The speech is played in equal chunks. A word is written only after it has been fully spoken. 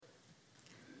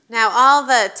Now all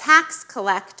the tax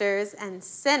collectors and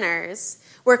sinners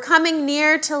were coming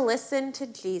near to listen to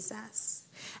Jesus.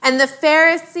 And the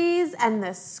Pharisees and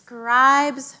the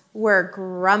scribes were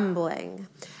grumbling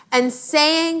and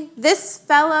saying, "This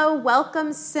fellow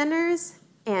welcomes sinners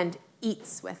and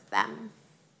eats with them."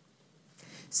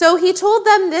 So he told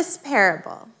them this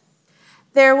parable.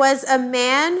 There was a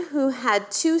man who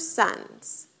had 2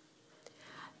 sons.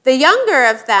 The younger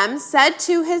of them said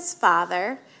to his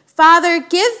father, "Father,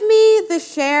 give me the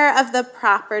share of the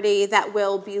property that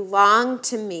will belong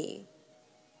to me."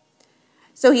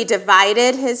 So he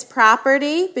divided his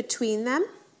property between them.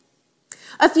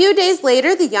 A few days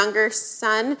later, the younger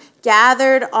son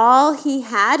gathered all he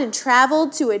had and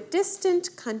traveled to a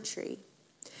distant country.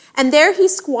 And there he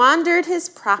squandered his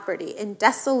property in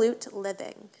dissolute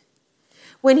living.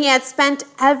 When he had spent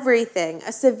everything,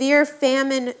 a severe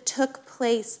famine took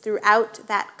place throughout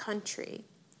that country,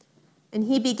 and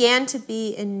he began to be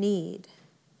in need.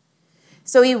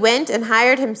 So he went and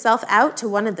hired himself out to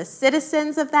one of the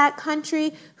citizens of that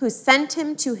country, who sent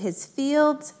him to his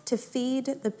fields to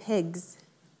feed the pigs.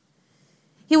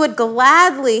 He would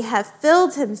gladly have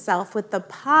filled himself with the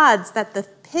pods that the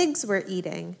pigs were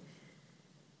eating,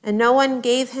 and no one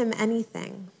gave him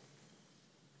anything.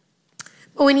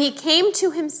 But when he came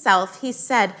to himself, he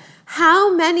said,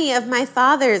 "How many of my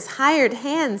father's hired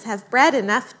hands have bread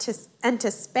enough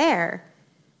to spare?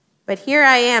 But here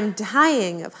I am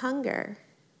dying of hunger.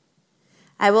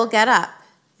 I will get up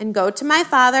and go to my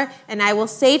father, and I will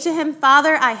say to him,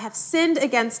 'Father, I have sinned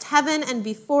against heaven and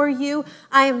before you.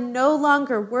 I am no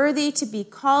longer worthy to be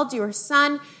called your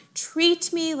son.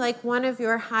 Treat me like one of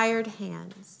your hired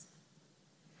hands.'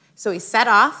 So he set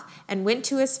off and went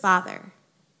to his father.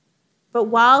 But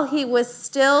while he was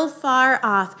still far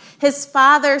off, his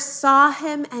father saw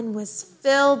him and was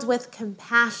filled with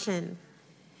compassion.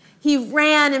 He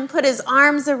ran and put his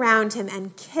arms around him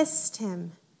and kissed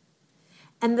him.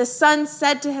 And the son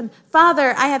said to him,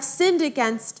 'Father, I have sinned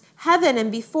against heaven and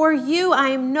before you. I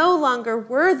am no longer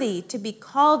worthy to be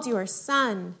called your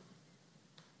son.'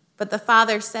 But the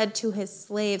father said to his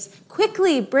slaves,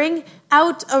 'Quickly bring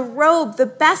out a robe, the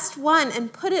best one,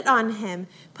 and put it on him.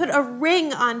 Put a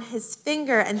ring on his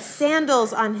finger and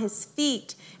sandals on his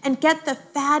feet, and get the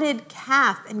fatted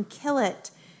calf and kill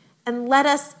it, and let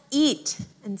us eat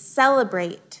and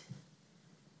celebrate.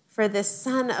 For this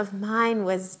son of mine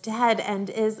was dead and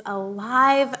is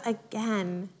alive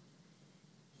again.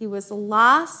 He was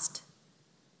lost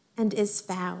and is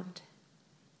found.'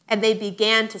 And they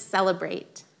began to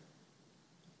celebrate.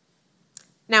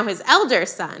 Now his elder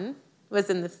son was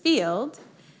in the field,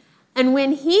 and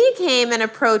when he came and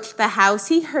approached the house,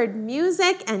 he heard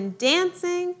music and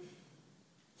dancing.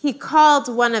 He called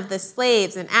one of the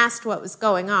slaves and asked what was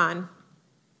going on.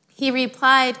 He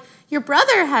replied, 'Your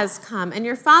brother has come, and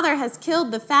your father has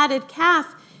killed the fatted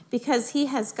calf because he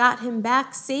has got him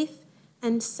back safe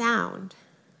and sound.'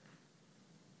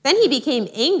 Then he became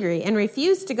angry and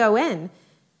refused to go in.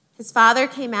 His father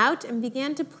came out and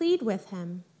began to plead with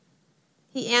him.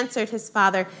 He answered his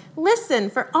father, 'Listen,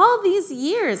 for all these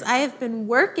years I have been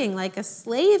working like a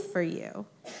slave for you,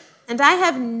 and I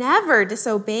have never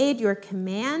disobeyed your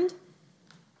command.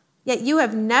 Yet you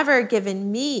have never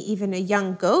given me even a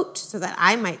young goat so that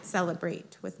I might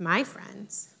celebrate with my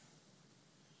friends.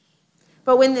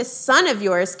 But when this son of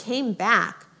yours came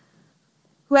back,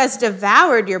 who has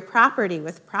devoured your property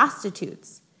with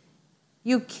prostitutes,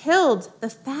 you killed the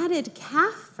fatted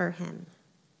calf for him.'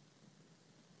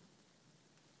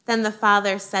 Then the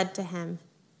father said to him,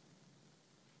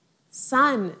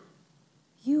 'Son,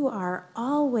 you are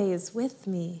always with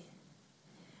me,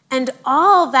 and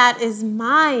all that is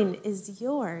mine is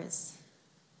yours.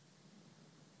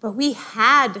 But we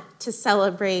had to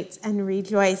celebrate and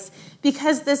rejoice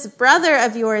because this brother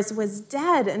of yours was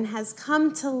dead and has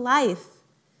come to life.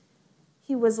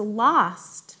 He was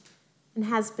lost and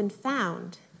has been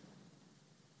found.'"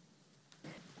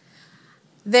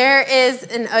 There is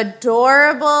an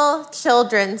adorable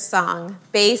children's song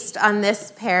based on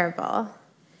this parable.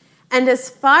 And as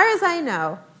far as I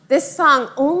know, this song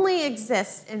only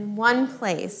exists in one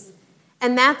place,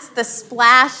 and that's the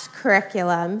Splash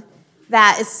curriculum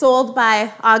that is sold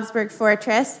by Augsburg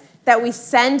Fortress that we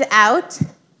send out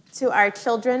to our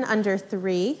children under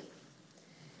 3.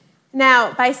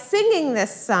 Now, by singing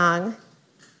this song,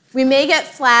 we may get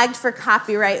flagged for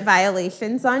copyright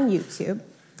violations on YouTube.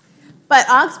 But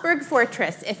Augsburg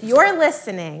Fortress, if you're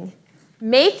listening,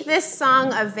 make this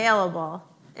song available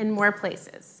in more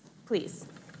places, please.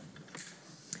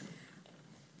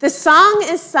 The song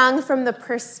is sung from the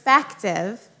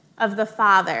perspective of the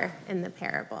father in the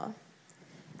parable.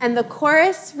 And the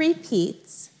chorus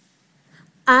repeats,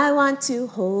 I want to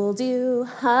hold you,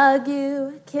 hug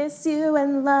you, kiss you,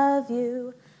 and love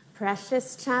you,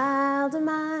 precious child of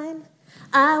mine.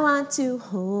 I want to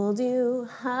hold you,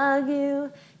 hug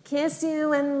you, kiss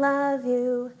you, and love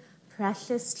you,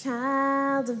 precious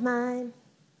child of mine.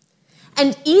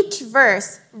 And each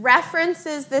verse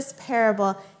references this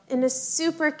parable in a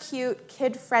super cute,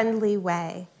 kid-friendly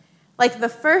way. Like the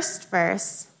first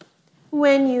verse,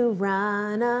 when you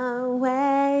run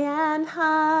away and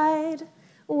hide,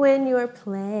 when you're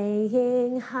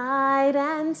playing hide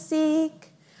and seek,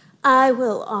 I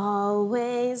will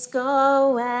always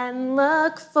go and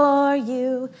look for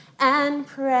you and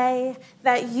pray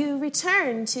that you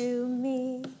return to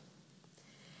me.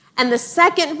 And the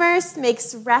second verse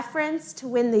makes reference to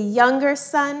when the younger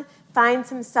son finds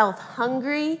himself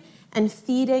hungry and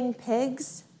feeding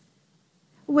pigs.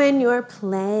 When you're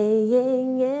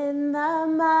playing in the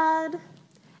mud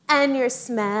and you're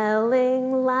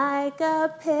smelling like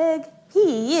a pig,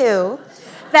 you,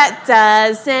 that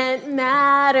doesn't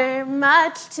matter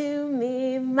much to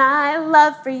me. My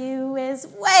love for you is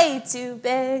way too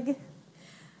big.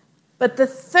 But the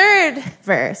third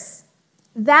verse,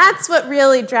 that's what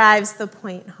really drives the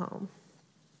point home.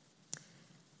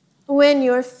 When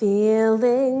you're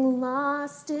feeling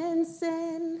lost in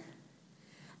sin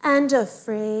and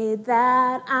afraid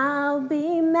that I'll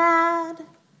be mad,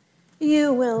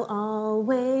 you will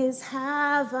always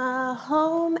have a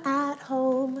home at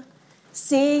home.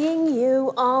 Seeing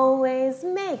you always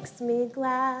makes me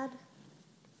glad.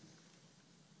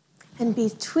 And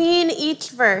between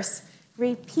each verse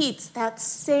repeats that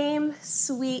same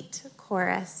sweet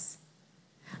chorus.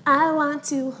 I want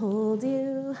to hold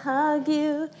you, hug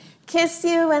you, kiss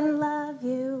you, and love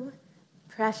you,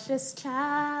 precious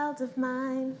child of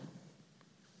mine.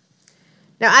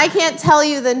 Now, I can't tell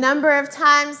you the number of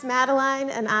times Madeline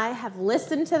and I have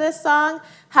listened to this song,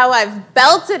 how I've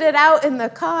belted it out in the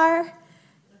car,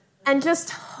 and just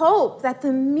hope that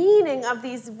the meaning of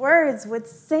these words would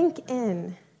sink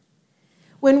in.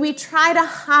 When we try to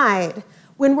hide,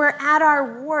 when we're at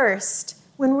our worst,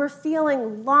 when we're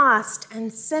feeling lost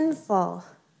and sinful,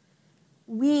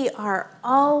 we are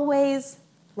always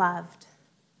loved.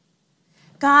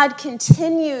 God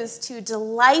continues to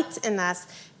delight in us.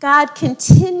 God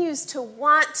continues to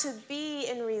want to be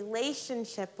in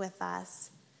relationship with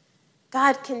us.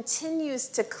 God continues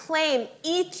to claim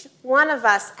each one of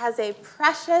us as a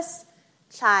precious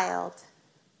child,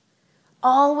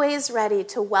 always ready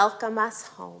to welcome us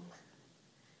home.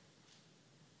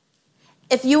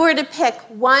 If you were to pick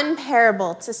one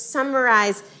parable to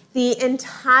summarize the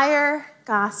entire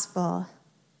gospel,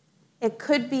 it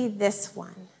could be this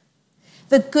one.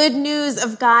 The good news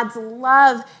of God's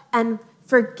love and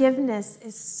forgiveness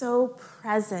is so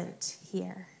present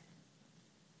here.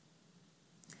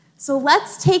 So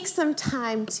let's take some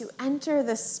time to enter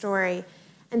the story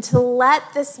and to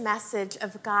let this message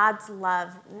of God's love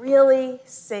really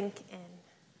sink in.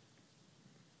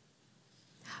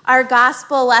 Our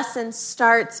gospel lesson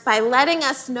starts by letting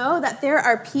us know that there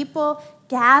are people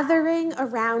gathering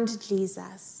around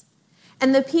Jesus.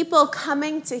 And the people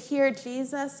coming to hear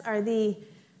Jesus are the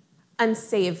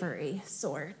unsavory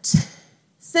sort.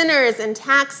 Sinners and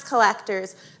tax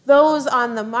collectors, those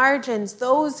on the margins,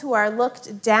 those who are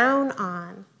looked down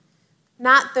on,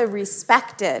 not the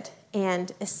respected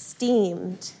and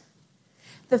esteemed.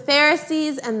 The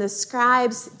Pharisees and the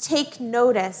scribes take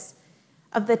notice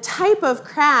of the type of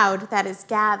crowd that is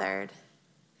gathered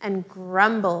and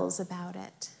grumbles about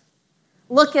it.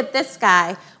 Look at this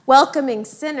guy welcoming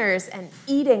sinners and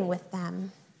eating with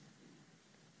them.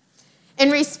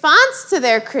 In response to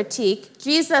their critique,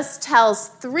 Jesus tells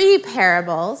 3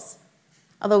 parables,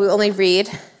 although we only read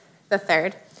the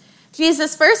third.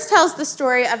 Jesus first tells the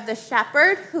story of the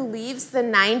shepherd who leaves the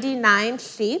 99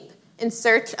 sheep in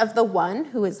search of the one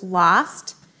who is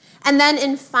lost, and then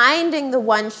in finding the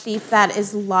one sheep that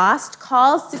is lost,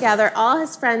 calls together all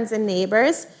his friends and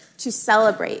neighbors to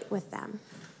celebrate with them.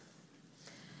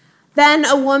 Then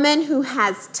a woman who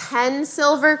has 10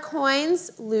 silver coins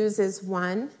loses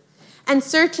one and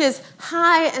searches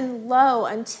high and low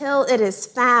until it is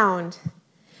found.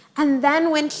 And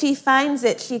then when she finds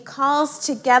it, she calls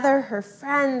together her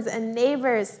friends and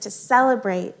neighbors to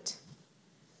celebrate.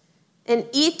 In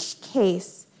each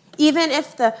case, even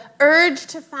if the urge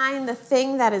to find the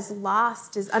thing that is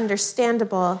lost is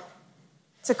understandable,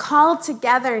 to call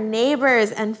together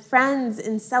neighbors and friends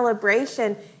in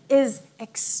celebration is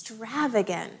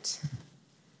extravagant.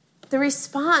 The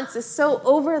response is so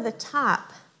over the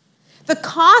top. The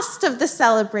cost of the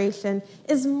celebration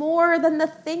is more than the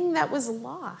thing that was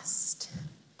lost.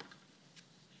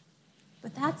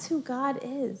 But that's who God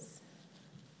is.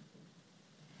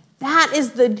 that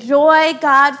is the joy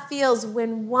God feels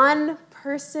when one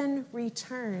person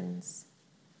returns.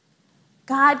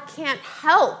 God can't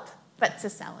help but to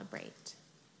celebrate.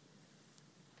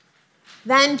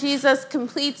 Then Jesus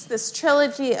completes this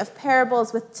trilogy of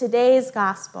parables with today's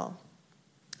gospel.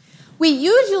 We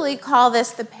usually call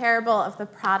this the parable of the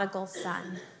prodigal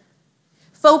son,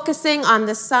 focusing on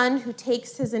the son who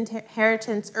takes his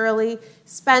inheritance early,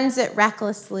 spends it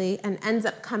recklessly, and ends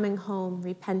up coming home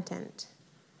repentant.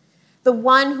 The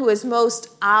one who is most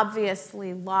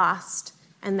obviously lost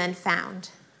and then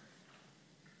found.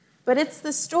 But it's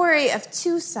the story of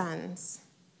two sons,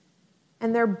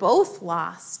 and they're both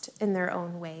lost in their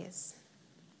own ways.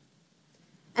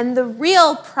 And the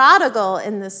real prodigal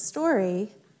in this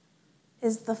story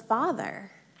is the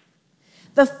father.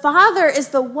 The father is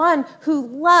the one who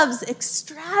loves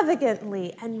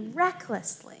extravagantly and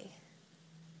recklessly.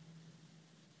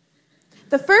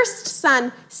 The first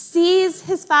son sees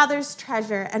his father's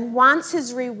treasure and wants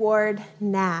his reward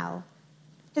now.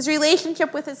 His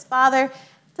relationship with his father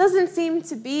doesn't seem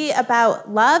to be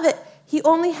about love. He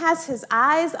only has his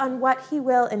eyes on what he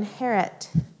will inherit.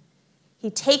 He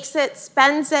takes it,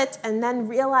 spends it, and then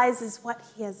realizes what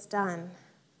he has done.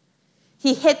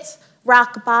 He hits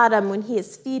rock bottom when he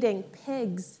is feeding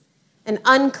pigs, an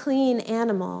unclean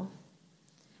animal.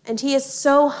 And he is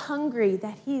so hungry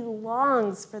that he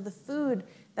longs for the food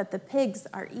that the pigs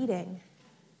are eating.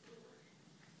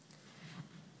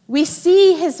 We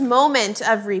see his moment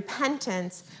of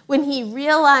repentance when he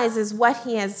realizes what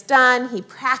he has done. He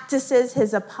practices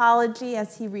his apology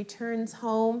as he returns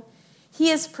home. He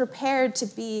is prepared to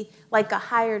be like a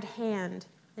hired hand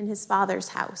in his father's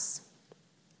house.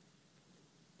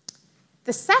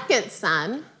 The second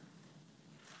son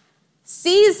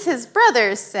sees his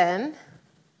brother's sin,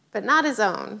 but not his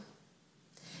own.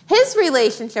 His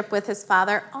relationship with his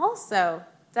father also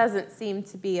doesn't seem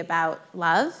to be about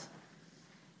love.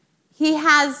 He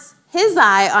has his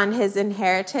eye on his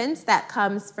inheritance that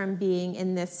comes from being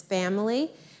in this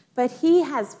family, but he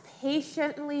has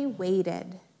patiently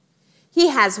waited. He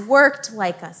has worked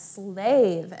like a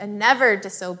slave and never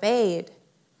disobeyed.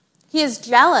 He is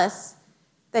jealous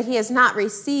that he has not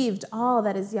received all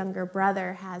that his younger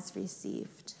brother has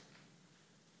received.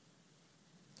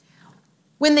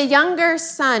 When the younger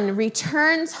son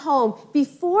returns home,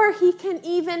 before he can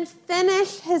even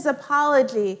finish his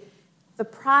apology, the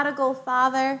prodigal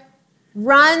father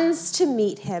runs to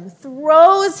meet him,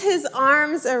 throws his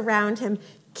arms around him,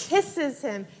 kisses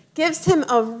him, gives him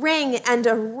a ring and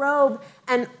a robe,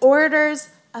 and orders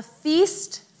a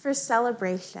feast for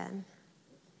celebration.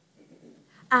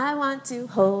 I want to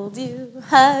hold you,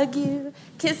 hug you,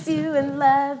 kiss you, and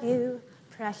love you,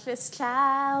 precious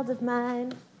child of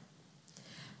mine.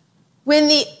 When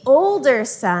the older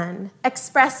son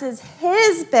expresses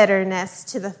his bitterness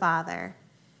to the father,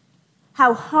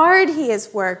 how hard he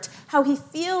has worked, how he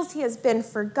feels he has been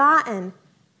forgotten,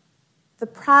 the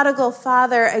prodigal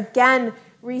father again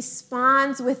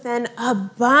responds with an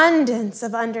abundance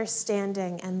of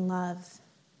understanding and love.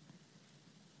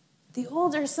 The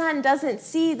older son doesn't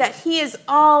see that he is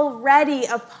already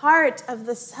a part of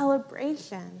the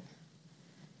celebration.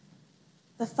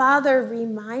 The father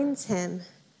reminds him,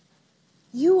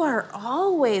 "You are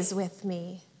always with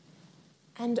me,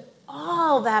 and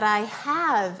all that I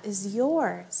have is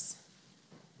yours.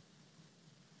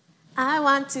 I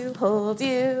want to hold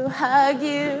you, hug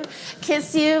you,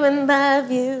 kiss you, and love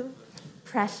you,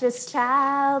 precious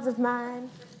child of mine."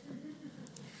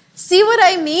 See what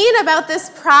I mean about this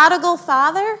prodigal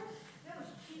father?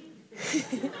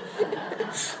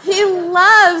 He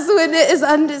loves when it is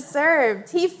undeserved.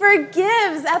 He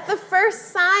forgives at the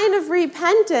first sign of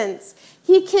repentance.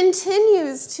 He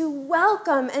continues to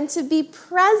welcome and to be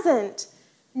present,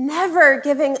 never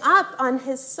giving up on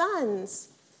his sons.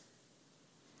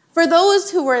 For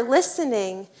those who were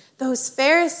listening, those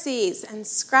Pharisees and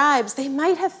scribes, they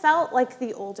might have felt like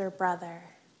the older brother.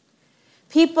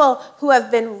 People who have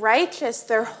been righteous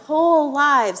their whole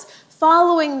lives,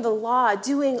 following the law,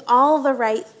 doing all the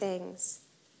right things.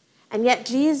 And yet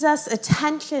Jesus'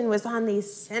 attention was on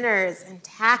these sinners and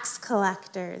tax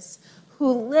collectors who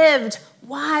lived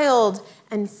wild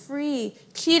and free,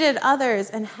 cheated others,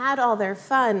 and had all their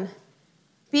fun,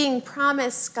 being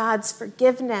promised God's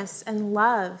forgiveness and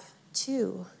love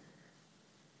too.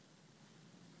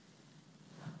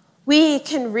 We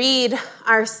can read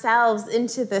ourselves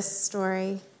into this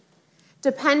story.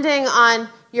 Depending on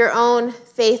your own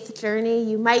faith journey,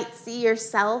 you might see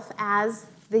yourself as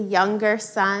the younger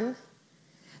son,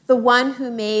 the one who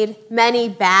made many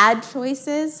bad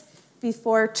choices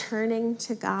before turning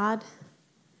to God,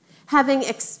 having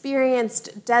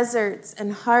experienced deserts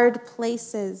and hard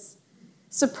places,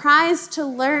 Surprised to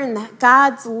learn that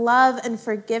God's love and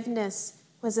forgiveness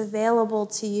was available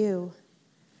to you.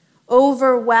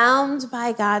 Overwhelmed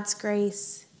by God's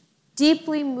grace,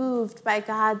 deeply moved by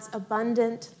God's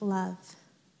abundant love.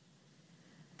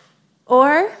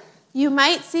 Or you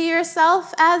might see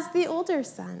yourself as the older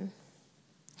son,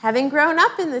 having grown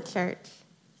up in the church,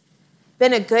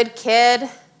 been a good kid,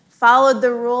 followed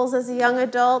the rules as a young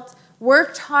adult,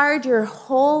 worked hard your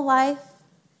whole life,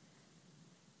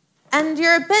 and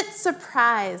you're a bit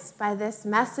surprised by this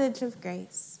message of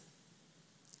grace,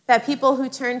 that people who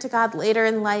turn to God later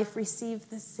in life receive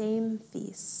the same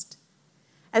feast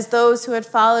as those who had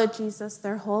followed Jesus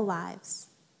their whole lives.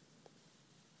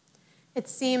 It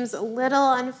seems a little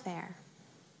unfair.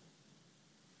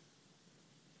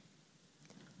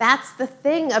 That's the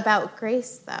thing about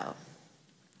grace, though.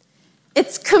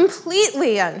 It's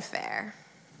completely unfair.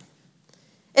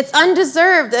 It's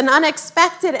undeserved and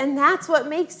unexpected, and that's what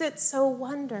makes it so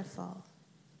wonderful.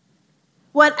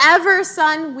 Whatever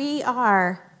son we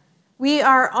are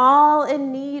all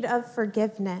in need of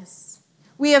forgiveness.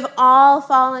 We have all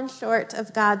fallen short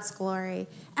of God's glory.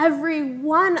 Every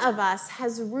one of us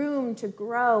has room to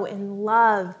grow in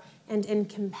love and in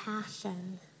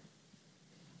compassion.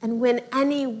 And when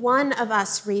any one of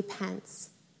us repents,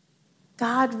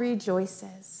 God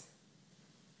rejoices.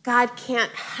 God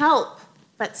can't help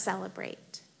but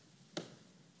celebrate.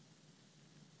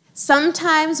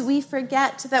 Sometimes we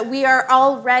forget that we are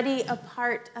already a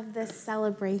part of this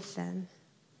celebration.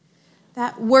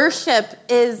 That worship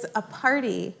is a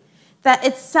party, that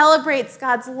it celebrates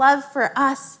God's love for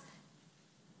us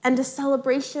and a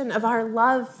celebration of our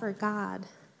love for God.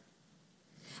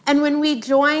 And when we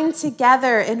join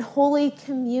together in Holy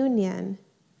Communion,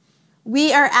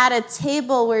 we are at a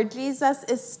table where Jesus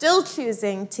is still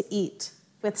choosing to eat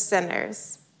with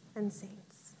sinners and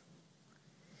saints.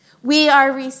 We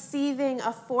are receiving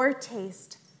a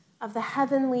foretaste of the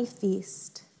heavenly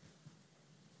feast.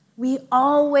 We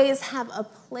always have a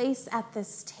place at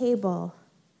this table,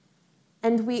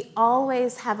 and we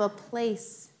always have a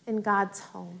place in God's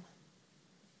home.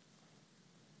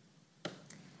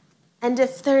 And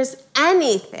if there's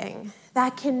anything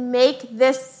that can make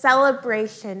this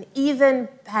celebration even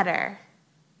better,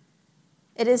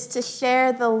 it is to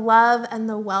share the love and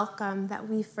the welcome that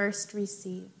we first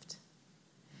received,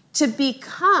 to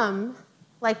become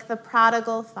like the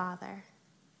prodigal father,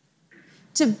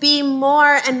 to be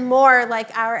more and more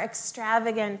like our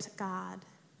extravagant God,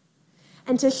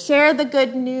 and to share the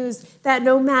good news that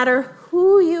no matter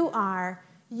who you are,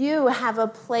 you have a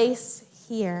place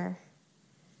here.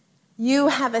 You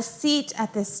have a seat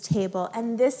at this table,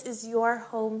 and this is your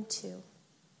home too.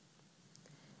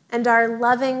 And our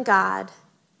loving God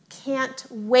can't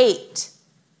wait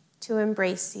to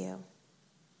embrace you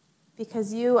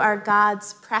because you are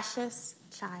God's precious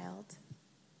child.